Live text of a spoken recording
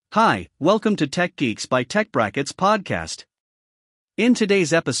Hi, welcome to Tech Geeks by Tech Brackets podcast. In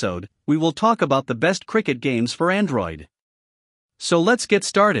today's episode, we will talk about the best cricket games for Android. So let's get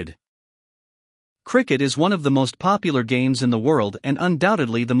started. Cricket is one of the most popular games in the world and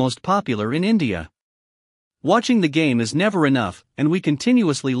undoubtedly the most popular in India. Watching the game is never enough, and we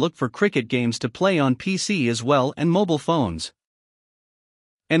continuously look for cricket games to play on PC as well and mobile phones.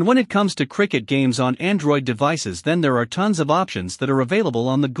 And when it comes to cricket games on Android devices, then there are tons of options that are available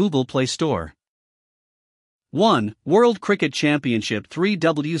on the Google Play Store. 1. World Cricket Championship 3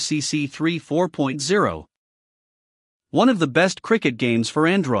 WCC 3 4.0. One of the best cricket games for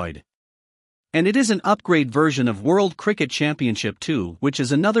Android. And it is an upgrade version of World Cricket Championship 2, which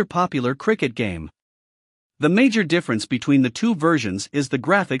is another popular cricket game. The major difference between the two versions is the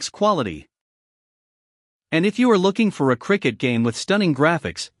graphics quality. And if you are looking for a cricket game with stunning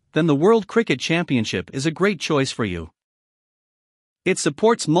graphics, then the World Cricket Championship is a great choice for you. It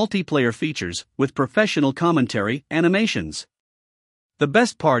supports multiplayer features, with professional commentary, animations. The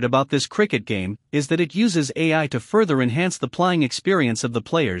best part about this cricket game is that it uses AI to further enhance the playing experience of the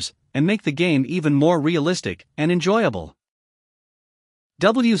players, and make the game even more realistic and enjoyable.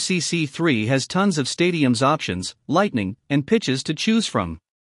 WCC 3 has tons of stadiums options, lighting, and pitches to choose from.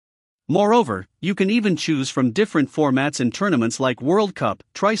 Moreover, you can even choose from different formats in tournaments like World Cup,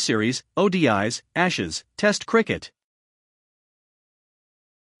 Tri-Series, ODIs, Ashes, Test Cricket.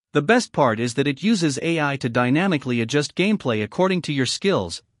 The best part is that it uses AI to dynamically adjust gameplay according to your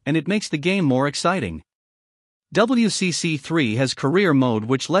skills, and it makes the game more exciting. WCC 3 has career mode,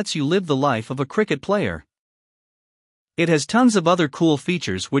 which lets you live the life of a cricket player. It has tons of other cool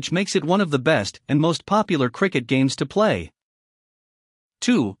features, which makes it one of the best and most popular cricket games to play.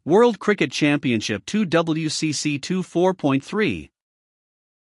 2. World Cricket Championship 2 WCC 2 4.3.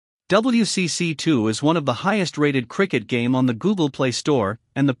 WCC 2 is one of the highest rated cricket game on the Google Play Store,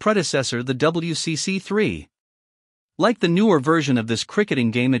 and the predecessor the WCC 3. Like the newer version of this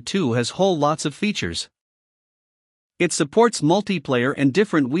cricketing game, it too has whole lots of features. It supports multiplayer and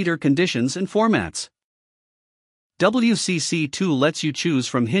different weather conditions and formats. WCC 2 lets you choose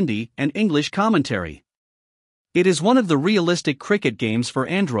from Hindi and English commentary. It is one of the realistic cricket games for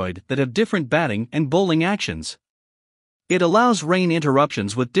Android that have different batting and bowling actions. It allows rain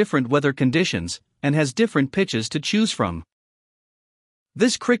interruptions with different weather conditions, and has different pitches to choose from.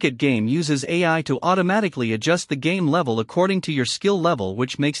 This cricket game uses AI to automatically adjust the game level according to your skill level,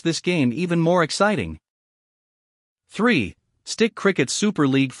 which makes this game even more exciting. 3. Stick Cricket Super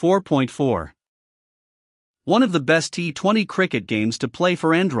League 4.4. One of the best T20 cricket games to play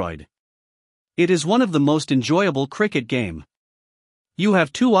for Android. It is one of the most enjoyable cricket game. You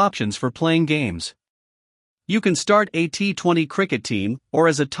have two options for playing games. You can start a T20 cricket team, or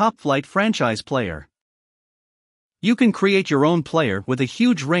as a top-flight franchise player. You can create your own player with a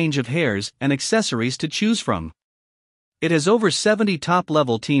huge range of hairs and accessories to choose from. It has over 70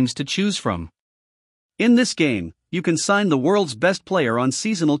 top-level teams to choose from. In this game, you can sign the world's best player on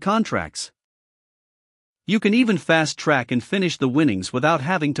seasonal contracts. You can even fast-track and finish the innings without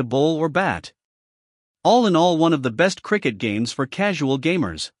having to bowl or bat. All in all, one of the best cricket games for casual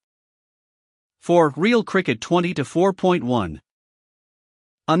gamers. 4. Real Cricket 20 to 4.1.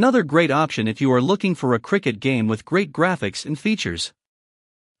 Another great option if you are looking for a cricket game with great graphics and features.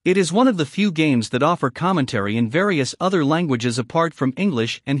 It is one of the few games that offer commentary in various other languages apart from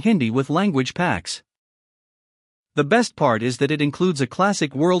English and Hindi with language packs. The best part is that it includes a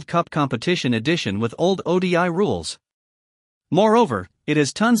classic World Cup competition edition with old ODI rules. Moreover, it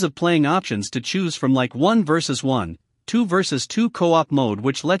has tons of playing options to choose from, like 1 vs 1, 2 vs 2 co-op mode,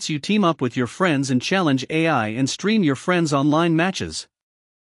 which lets you team up with your friends and challenge AI and stream your friends' online matches.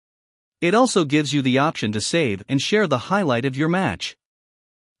 It also gives you the option to save and share the highlight of your match.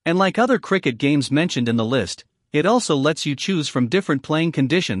 And like other cricket games mentioned in the list, it also lets you choose from different playing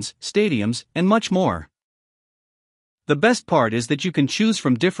conditions, stadiums, and much more. The best part is that you can choose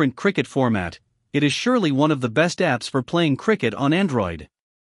from different cricket format. It is surely one of the best apps for playing cricket on Android.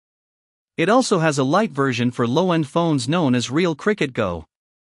 It also has a light version for low-end phones known as Real Cricket Go.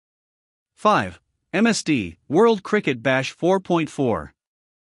 5. MSD World Cricket Bash 4.4.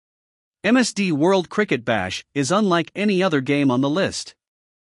 MSD World Cricket Bash is unlike any other game on the list.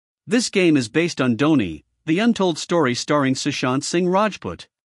 This game is based on Dhoni, the untold story starring Sushant Singh Rajput.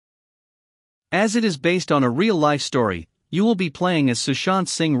 As it is based on a real-life story, you will be playing as Sushant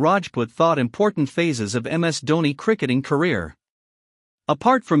Singh Rajput thought important phases of MS Dhoni cricketing career.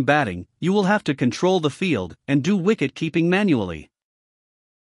 Apart from batting, you will have to control the field and do wicket-keeping manually.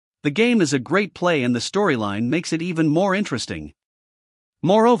 The game is a great play and the storyline makes it even more interesting.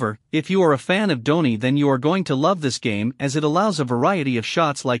 Moreover, if you are a fan of Dhoni, then you are going to love this game as it allows a variety of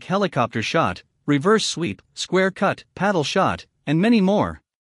shots like helicopter shot, reverse sweep, square cut, paddle shot, and many more.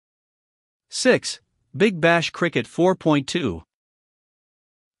 6. Big Bash Cricket 4.2.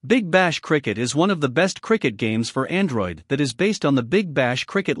 Big Bash Cricket is one of the best cricket games for Android that is based on the Big Bash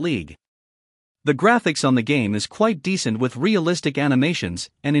Cricket League. The graphics on the game is quite decent with realistic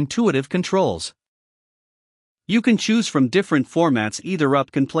animations and intuitive controls. You can choose from different formats. Either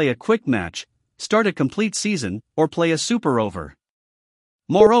up can play a quick match, start a complete season, or play a super over.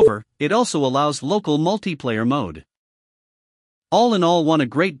 Moreover, it also allows local multiplayer mode. All in all, a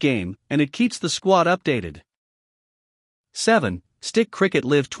great game, and it keeps the squad updated. 7. Stick Cricket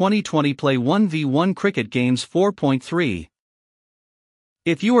Live 2020 Play 1v1 Cricket Games 4.3.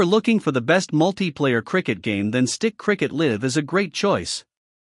 If you are looking for the best multiplayer cricket game, then Stick Cricket Live is a great choice.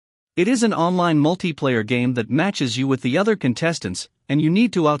 It is an online multiplayer game that matches you with the other contestants, and you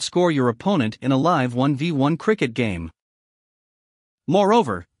need to outscore your opponent in a live 1v1 cricket game.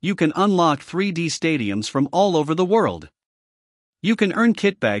 Moreover, you can unlock 3D stadiums from all over the world. You can earn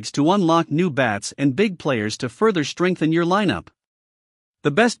kit bags to unlock new bats and big players to further strengthen your lineup. The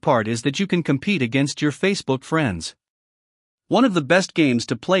best part is that you can compete against your Facebook friends. One of the best games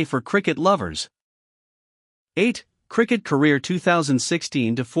to play for cricket lovers. 8. Cricket Career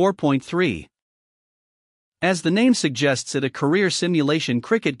 2016 to 4.3. As the name suggests, it a career simulation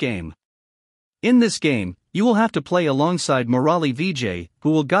cricket game. In this game, you will have to play alongside Murali Vijay,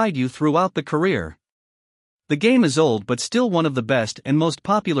 who will guide you throughout the career. The game is old but still one of the best and most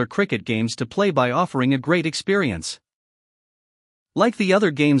popular cricket games to play by offering a great experience. Like the other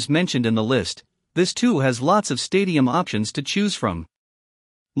games mentioned in the list, this too has lots of stadium options to choose from.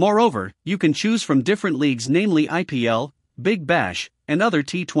 Moreover, you can choose from different leagues, namely IPL, Big Bash, and other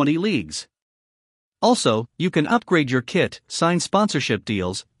T20 leagues. Also, you can upgrade your kit, sign sponsorship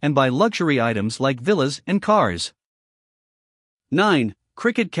deals, and buy luxury items like villas and cars. 9.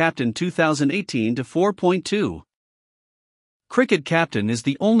 Cricket Captain 2018 to 4.2. Cricket Captain is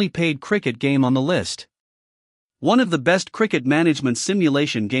the only paid cricket game on the list. One of the best cricket management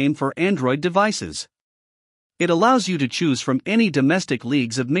simulation game for Android devices. It allows you to choose from any domestic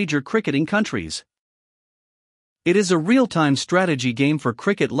leagues of major cricketing countries. It is a real-time strategy game for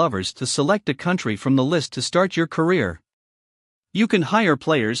cricket lovers to select a country from the list to start your career. You can hire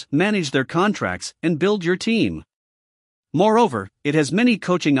players, manage their contracts, and build your team. Moreover, it has many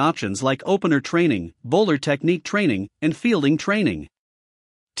coaching options like opener training, bowler technique training, and fielding training.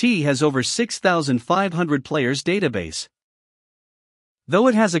 T has over 6,500 players database. Though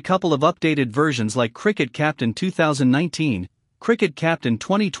it has a couple of updated versions like Cricket Captain 2019, Cricket Captain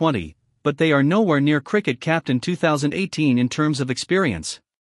 2020, but they are nowhere near Cricket Captain 2018 in terms of experience.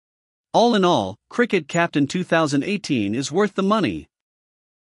 All in all, Cricket Captain 2018 is worth the money.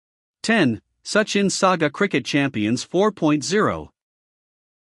 10. Sachin Saga Cricket Champions 4.0.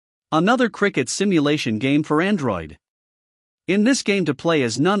 Another cricket simulation game for Android. In this game to play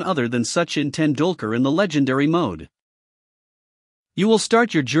as none other than Sachin Tendulkar in the legendary mode. You will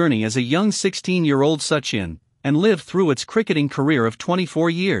start your journey as a young 16-year-old Sachin, and live through its cricketing career of 24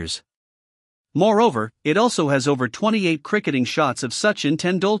 years. Moreover, it also has over 28 cricketing shots of Sachin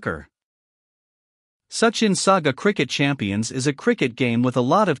Tendulkar. Sachin Saga Cricket Champions is a cricket game with a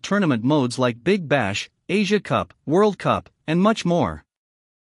lot of tournament modes like Big Bash, Asia Cup, World Cup, and much more.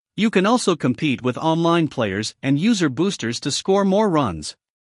 You can also compete with online players and user boosters to score more runs.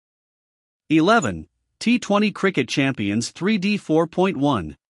 11. T20 Cricket Champions 3D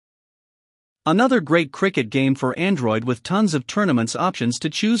 4.1. Another great cricket game for Android with tons of tournaments options to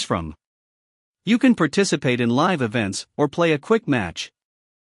choose from. You can participate in live events or play a quick match.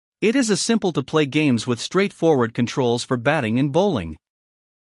 It is a simple to play games with straightforward controls for batting and bowling.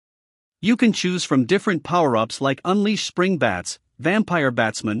 You can choose from different power-ups like Unleash Spring Bats, Vampire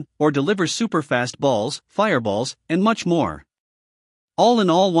Batsman, or deliver super fast balls, fireballs, and much more. All in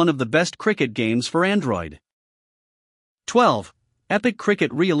all, one of the best cricket games for Android. 12. Epic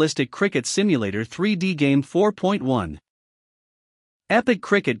Cricket Realistic Cricket Simulator 3D Game 4.1. Epic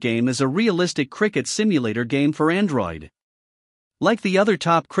Cricket Game is a realistic cricket simulator game for Android. Like the other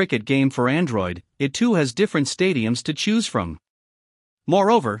top cricket game for Android, it too has different stadiums to choose from.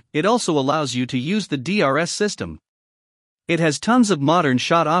 Moreover, it also allows you to use the DRS system. It has tons of modern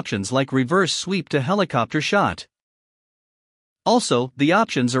shot options like reverse sweep to helicopter shot. Also, the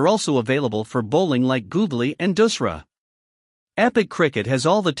options are also available for bowling like googly and dusra. Epic Cricket has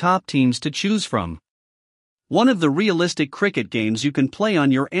all the top teams to choose from. One of the realistic cricket games you can play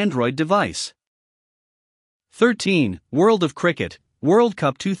on your Android device. 13. World of Cricket, World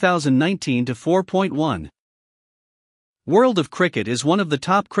Cup 2019 to 4.1. World of Cricket is one of the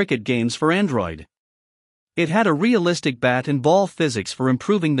top cricket games for Android. It had a realistic bat and ball physics for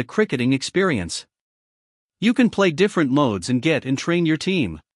improving the cricketing experience. You can play different modes and get and train your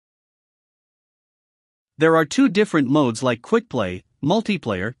team. There are 2 different modes like Quick Play,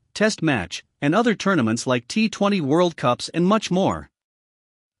 Multiplayer, Test Match, and other tournaments like T20 World Cups and much more.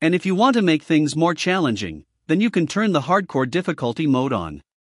 And if you want to make things more challenging, then you can turn the hardcore difficulty mode on.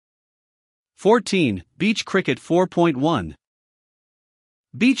 14. Beach Cricket 4.1.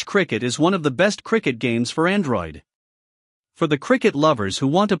 Beach Cricket is one of the best cricket games for Android. For the cricket lovers who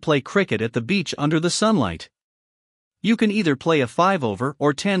want to play cricket at the beach under the sunlight. You can either play a 5-over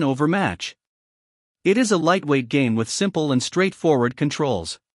or 10-over match. It is a lightweight game with simple and straightforward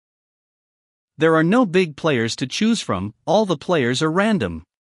controls. There are no big players to choose from, all the players are random.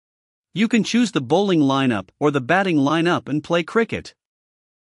 You can choose the bowling lineup or the batting lineup and play cricket.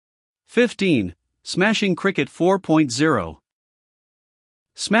 15. Smashing Cricket 4.0.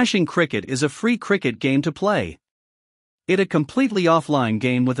 Smashing Cricket is a free cricket game to play. It is a completely offline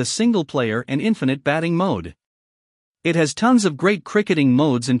game with a single player and infinite batting mode. It has tons of great cricketing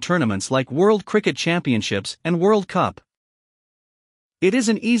modes in tournaments like World Cricket Championships and World Cup. It is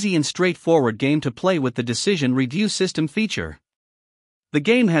an easy and straightforward game to play with the decision review system feature. The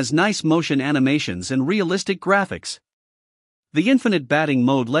game has nice motion animations and realistic graphics. The infinite batting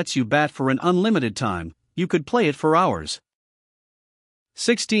mode lets you bat for an unlimited time, you could play it for hours.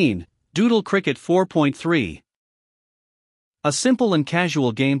 16. Doodle Cricket 4.3. A simple and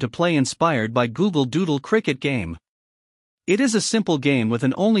casual game to play inspired by Google Doodle Cricket game. It is a simple game with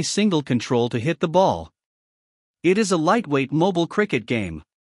an only single control to hit the ball. It is a lightweight mobile cricket game.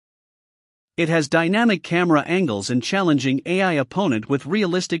 It has dynamic camera angles and challenging AI opponent with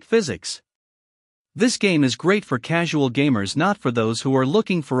realistic physics. This game is great for casual gamers, not for those who are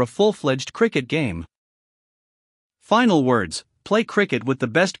looking for a full-fledged cricket game. Final words: play cricket with the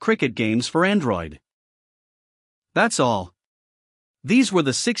best cricket games for Android. That's all. These were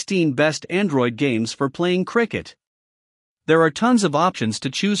the 16 best Android games for playing cricket. There are tons of options to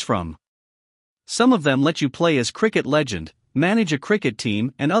choose from. Some of them let you play as cricket legend, manage a cricket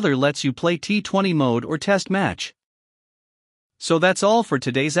team, and other lets you play T20 mode or test match. So that's all for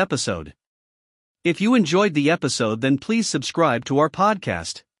today's episode. If you enjoyed the episode, then please subscribe to our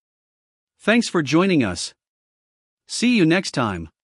podcast. Thanks for joining us. See you next time.